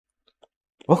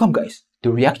Welcome guys to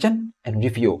reaction and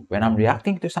review. When I'm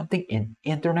reacting to something in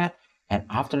internet, and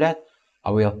after that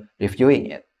I will reviewing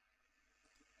it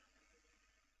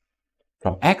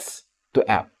from X to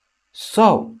F.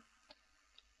 So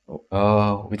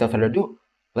without further ado,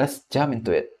 let's jump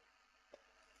into it.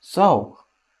 So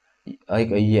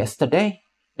yesterday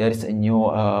there is a new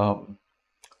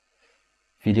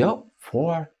video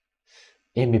for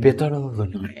Imbibitol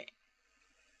Lunai,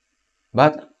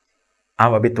 but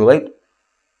I'm a bit too late.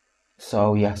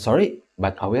 So yeah, sorry,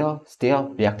 but I will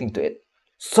still reacting to it.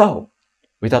 So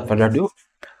without further ado,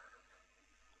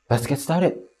 let's get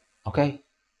started. Okay.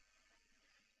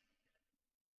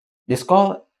 This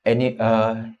called any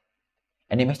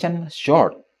animation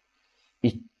short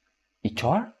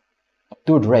Ichor,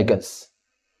 Two Dragons.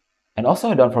 And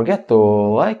also don't forget to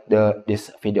like this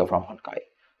video from Honkai.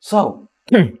 So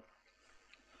without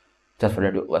further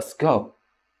ado, let's go.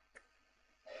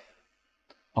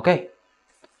 Okay.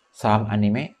 Some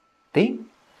anime thing.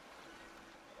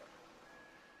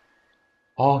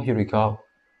 Oh, here we go.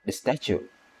 The statue.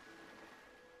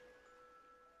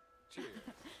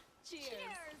 Cheers.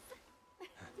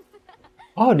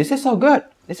 Oh, this is so good.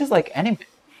 This is like anime.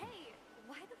 Hey,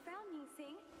 why the frown you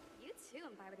sing? You too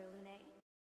imbibed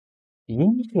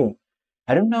Lune. Yinxing.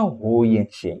 I don't know who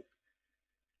Yinxing.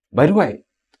 By the way,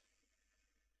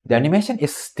 the animation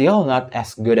is still not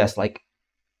as good as like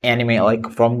anime like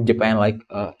from Japan, like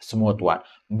a smooth one.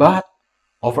 But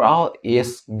overall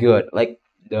is good. Like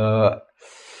the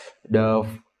the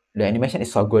animation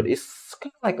is so good. It's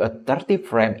kind of like a 30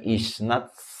 frame ish, not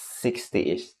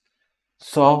 60 ish.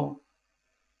 So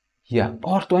yeah,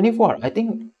 or 24. I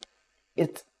think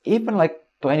it's even like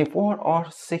 24 or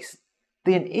 16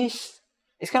 ish.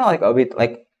 It's kind of like a bit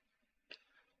like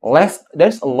less.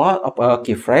 There's a lot of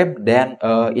keyframe than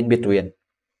in between.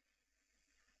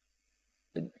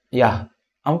 Yeah,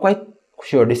 I'm quite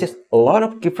sure this is a lot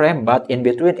of keyframe, but in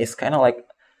between is kind of like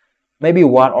maybe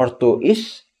one or two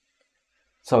ish.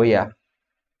 So yeah.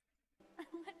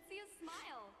 Let's see you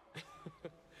smile.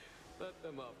 Let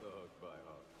them off the hook by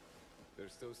heart. They're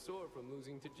still sore from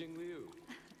losing to Jing Liu.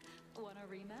 Want a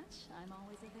rematch? I'm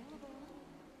always available.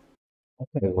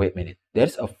 Okay, wait a minute.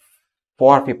 There's a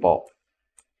four people.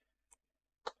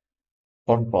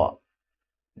 Four people.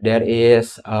 There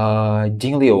is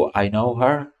Jing Liu. I know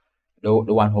her, the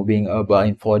one who being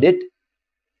blindfolded.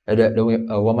 The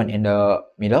woman in the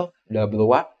middle, the blue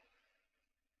one.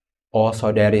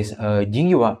 Also, there is Jing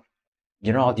Yuan,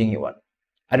 General Jing Yuan.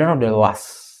 I don't know the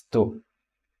last two.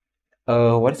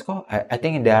 What is it called? I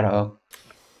think they are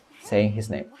saying his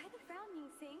name. Why the frown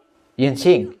you sing? Yin You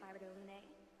Xing. imbibed Lune.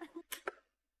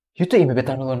 You too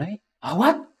imbibitan Lunai? Ah,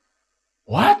 what?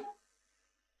 What?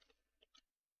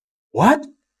 What?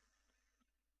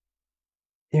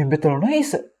 Imbibitan Lunai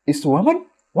is a woman?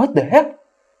 What the heck?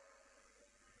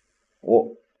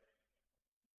 Oh,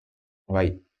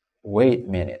 wait a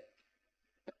minute.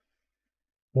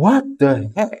 What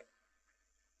the heck?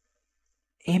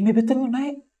 Imbibitan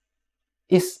Lunai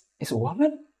is a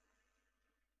woman?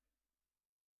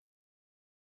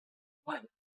 What?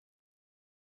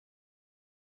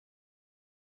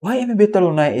 Why imbibitan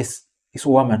Lunai is a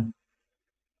woman?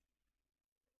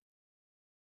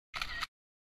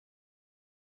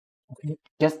 Okay,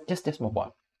 just move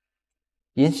on.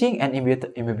 Yinxing and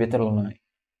Imbibitan Lunai.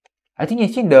 I think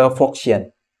Yinxing the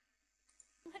Foxian.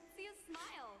 Let's see you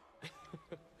smile.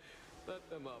 Let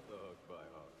them off the hook by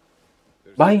heart.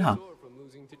 They're Bai still Hang. sore from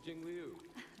losing to Jing Liu.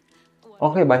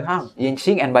 Okay, Bai Hang.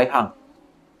 Yinxing and Bai Hang.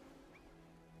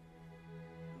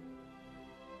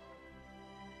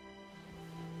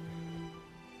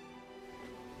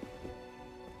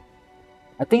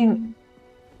 I think.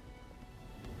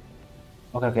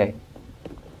 Okay.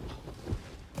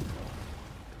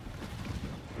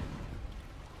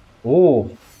 Oh,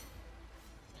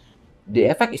 the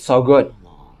effect is so good. How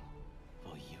long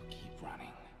will you keep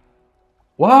running?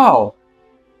 Wow,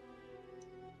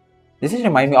 this is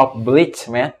remind me of Bleach,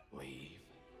 man. Leave.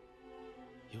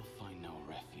 You'll find no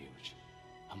refuge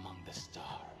among the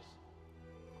stars.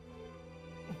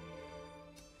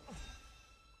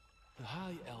 The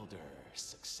High Elder's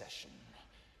succession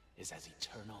is as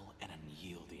eternal and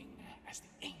unyielding as the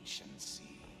ancient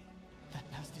sea. That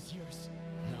past is yours.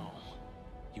 No,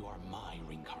 you are my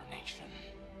reincarnation.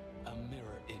 A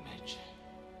mirror image.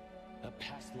 A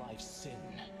past life sin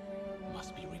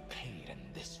must be repaid in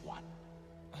this one.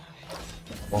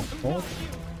 Okay.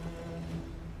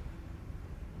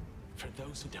 For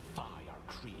those who defy our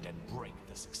creed and break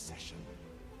the succession,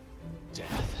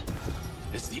 death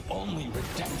is the only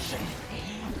redemption.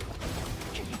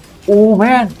 Oh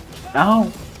man,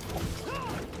 now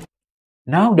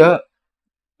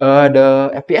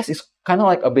The FPS is kind of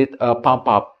like a bit pump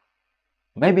up,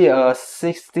 maybe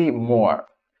 60 more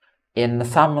in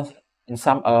some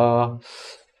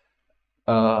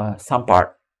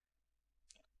part.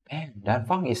 Man, that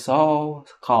Fang is so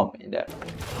calm in there.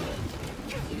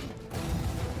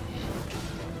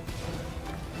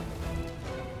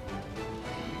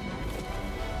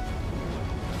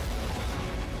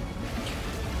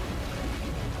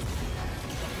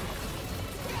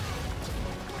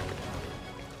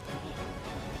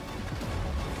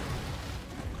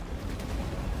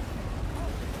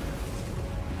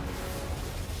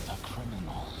 The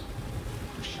criminal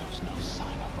who shows no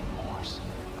sign of remorse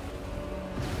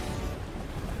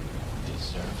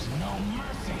deserves no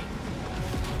mercy.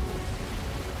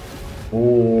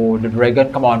 Oh, the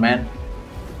dragon! Come on, man.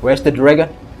 Where's the dragon?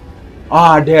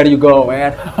 Ah, there you go,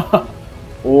 man.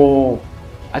 Oh,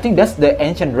 I think that's the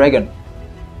ancient dragon.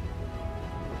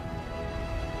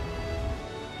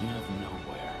 You have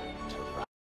nowhere to run.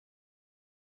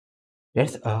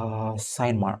 There's a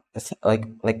sign mark. It's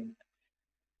like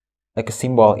a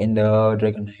symbol in the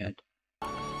dragon head.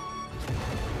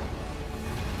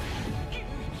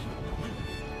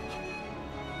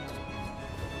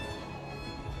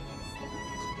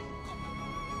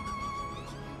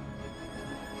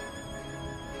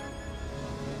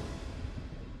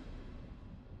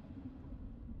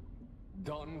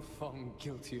 Don Feng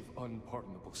guilty of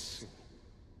unpardonable sin.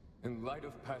 In light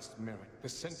of past merit, the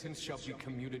sentence shall be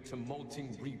commuted to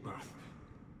molting rebirth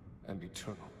and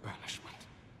eternal banishment.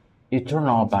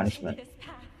 Eternal punishment. This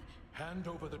path. Hand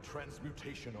over the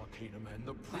transmutation arcanum and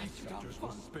the preceptors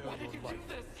will spare your life.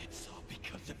 It's all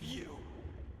because of you.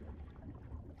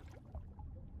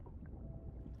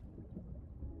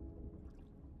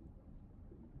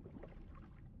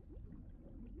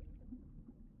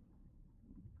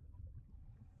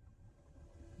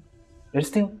 They're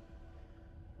still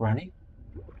running.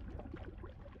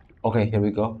 Okay, here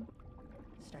we go.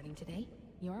 Starting today,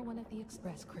 you're one of the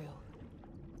express crew.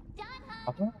 Done,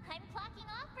 huh? Apa? I'm clocking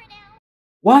off for now.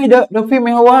 Why the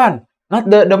female one, not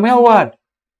the male one?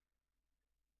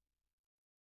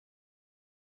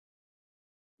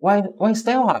 Why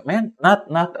Stella, man? Not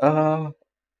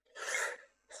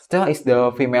Stella is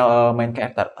the female main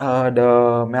character.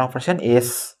 The male version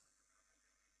is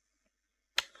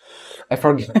I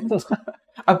forget.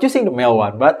 I'm choosing the male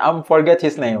one, but I'm forget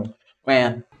his name.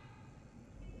 Man.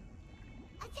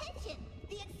 Attention!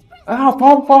 The express. Ah,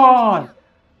 Pom Pom.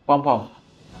 Pom Pom.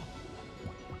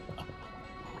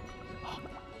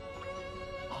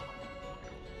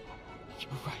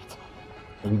 You're right.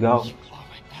 Here we go. You are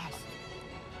my past,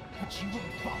 but you will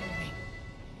follow me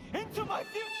into my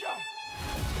future.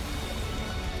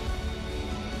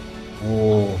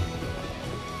 Oh,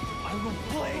 I will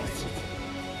blaze.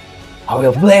 I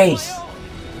will blaze.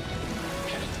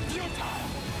 And it's futile.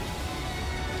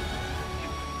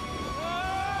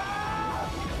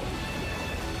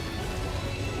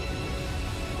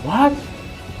 What?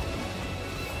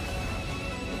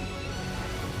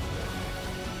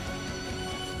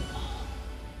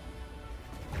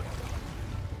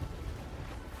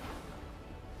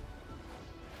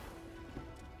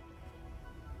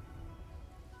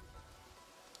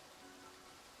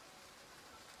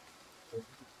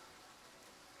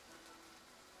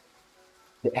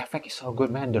 The effect is so good,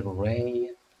 man. The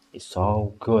ray is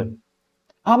so good.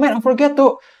 Oh man, I forget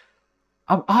to.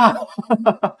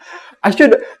 I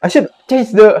should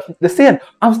change the scene.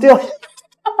 I'm still.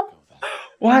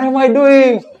 What am I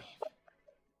doing?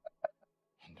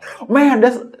 Man,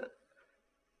 that's.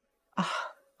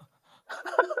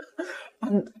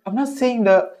 I'm not seeing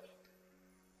the.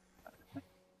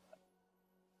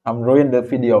 I'm ruining the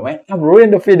video, man. I'm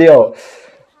ruining the video.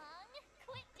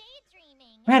 Quit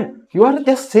daydreaming. Man, you are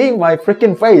just seeing my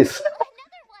freaking face.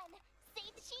 Another one. Say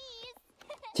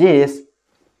cheese. Cheese.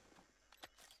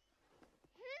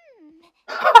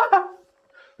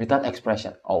 Without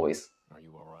expression, always. Are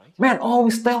you all right? Man,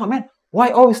 always Stella, man. Why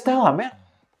always Stella, man?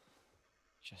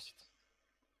 Just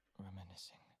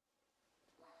reminiscing.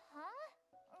 Huh?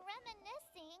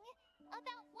 Reminiscing?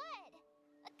 About what?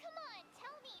 Come on,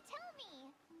 tell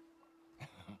me.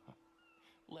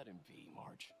 Let him be,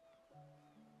 Marge.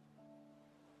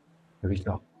 Here we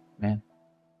go, man.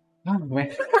 Oh,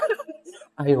 man.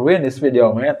 I ruined this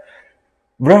video, man.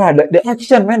 Bruh, the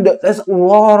action, man. There's a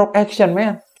lot of action,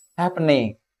 man,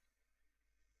 happening.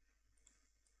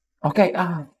 Okay,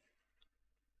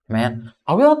 man,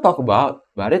 I will talk about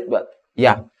it, but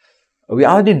yeah, we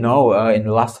already know in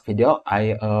the last video,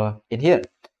 in here,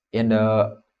 in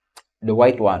the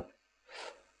white one,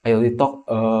 I already talked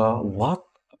a lot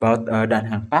about Dan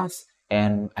Hang Pass,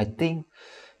 and I think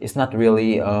it's not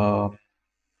really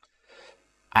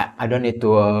I don't need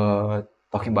to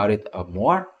talking about it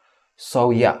more.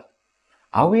 So yeah,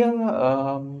 I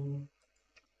will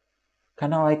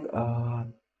kind of like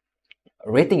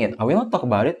rating it. I will not talk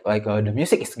about it. Like the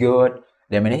music is good,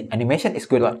 the animation is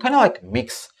good, like kind of like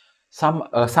mix. Some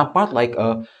part like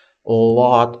a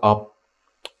lot of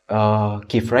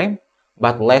keyframe,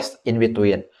 but less in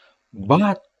between.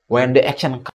 But when the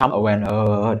action come, when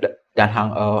Dan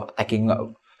Hang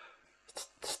attacking,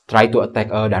 try to attack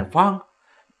Dan Fang,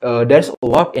 there's a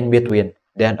lot in between.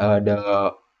 Then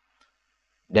the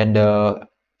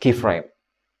keyframe.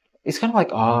 It's kind of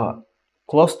like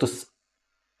close to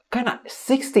kind of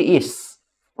 60-ish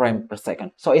frame per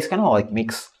second. So it's kind of like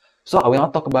mix. So I will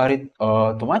not talk about it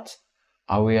too much.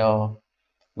 I will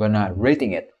gonna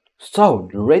rating it. So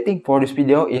the rating for this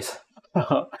video is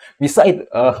beside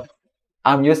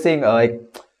I'm using like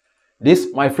this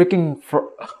my freaking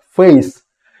face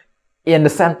in the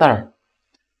center.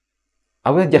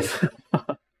 I will just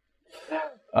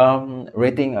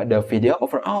rating the video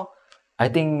overall. I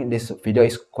think this video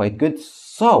is quite good.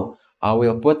 So I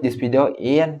will put this video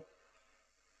in,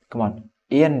 come on,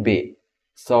 in B.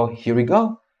 So here we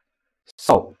go.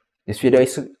 So this video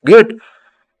is good.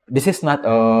 This is not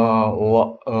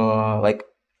like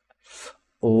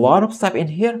a lot of stuff in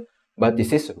here, but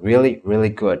this is really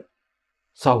good.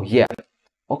 So yeah,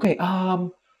 okay.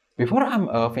 Before I'm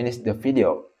finish the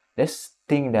video, there's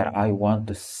thing that I want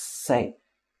to say.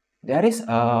 There is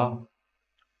a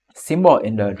symbol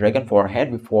in the dragon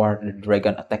forehead before the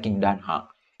dragon attacking Dan Hang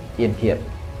in here.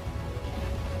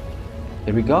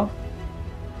 Here we go.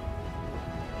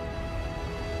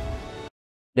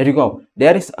 There you go.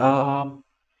 There is a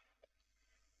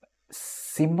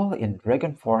symbol in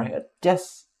dragon forehead.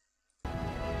 Just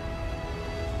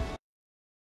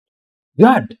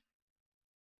God.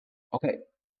 Okay.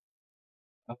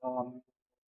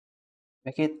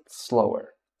 Make it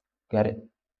slower. Got it.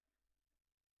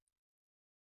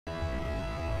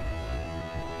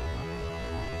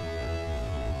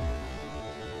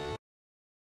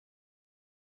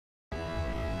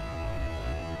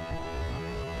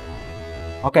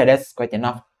 Okay, that's quite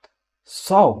enough.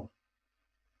 So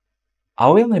I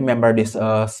will remember this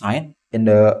sign in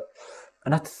the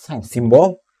not sign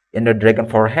symbol in the dragon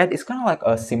forehead. It's kind of like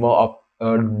a symbol of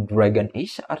a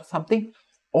dragon-ish or something,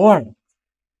 or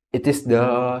it is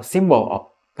the symbol of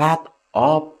path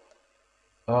of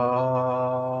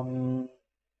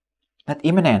not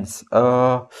imminence,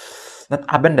 not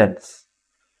abundance,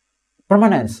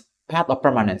 permanence, path of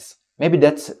permanence. Maybe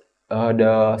that's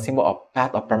the symbol of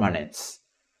path of permanence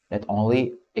that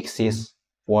only exists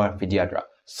for Vidyadhara.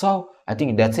 So I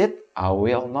think that's it. I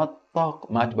will not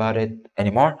talk much about it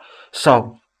anymore.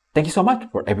 So thank you so much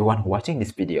for everyone who watching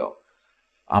this video.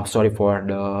 I'm sorry for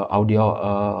the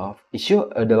audio issue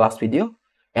the last video,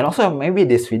 and also maybe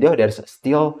this video there's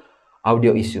still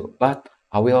audio issue, but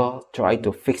I will try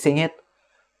to fixing it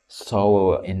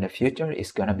so in the future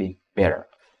it's gonna be better.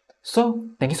 So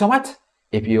thank you so much.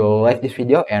 If you like this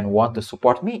video and want to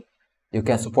support me, you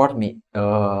can support me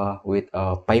with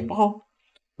PayPal,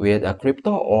 with a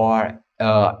crypto, or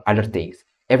other things.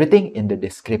 Everything in the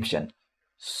description.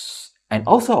 And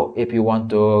also, if you want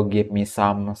to give me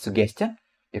some suggestion,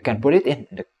 you can put it in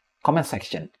the comment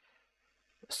section.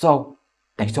 So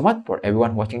thanks so much for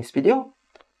everyone watching this video.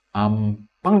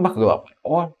 Panglimakegelapan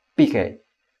or PK.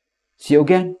 See you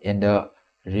again in the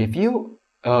review,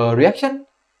 reaction,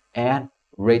 and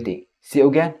rating. See you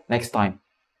again next time.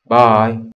 Bye.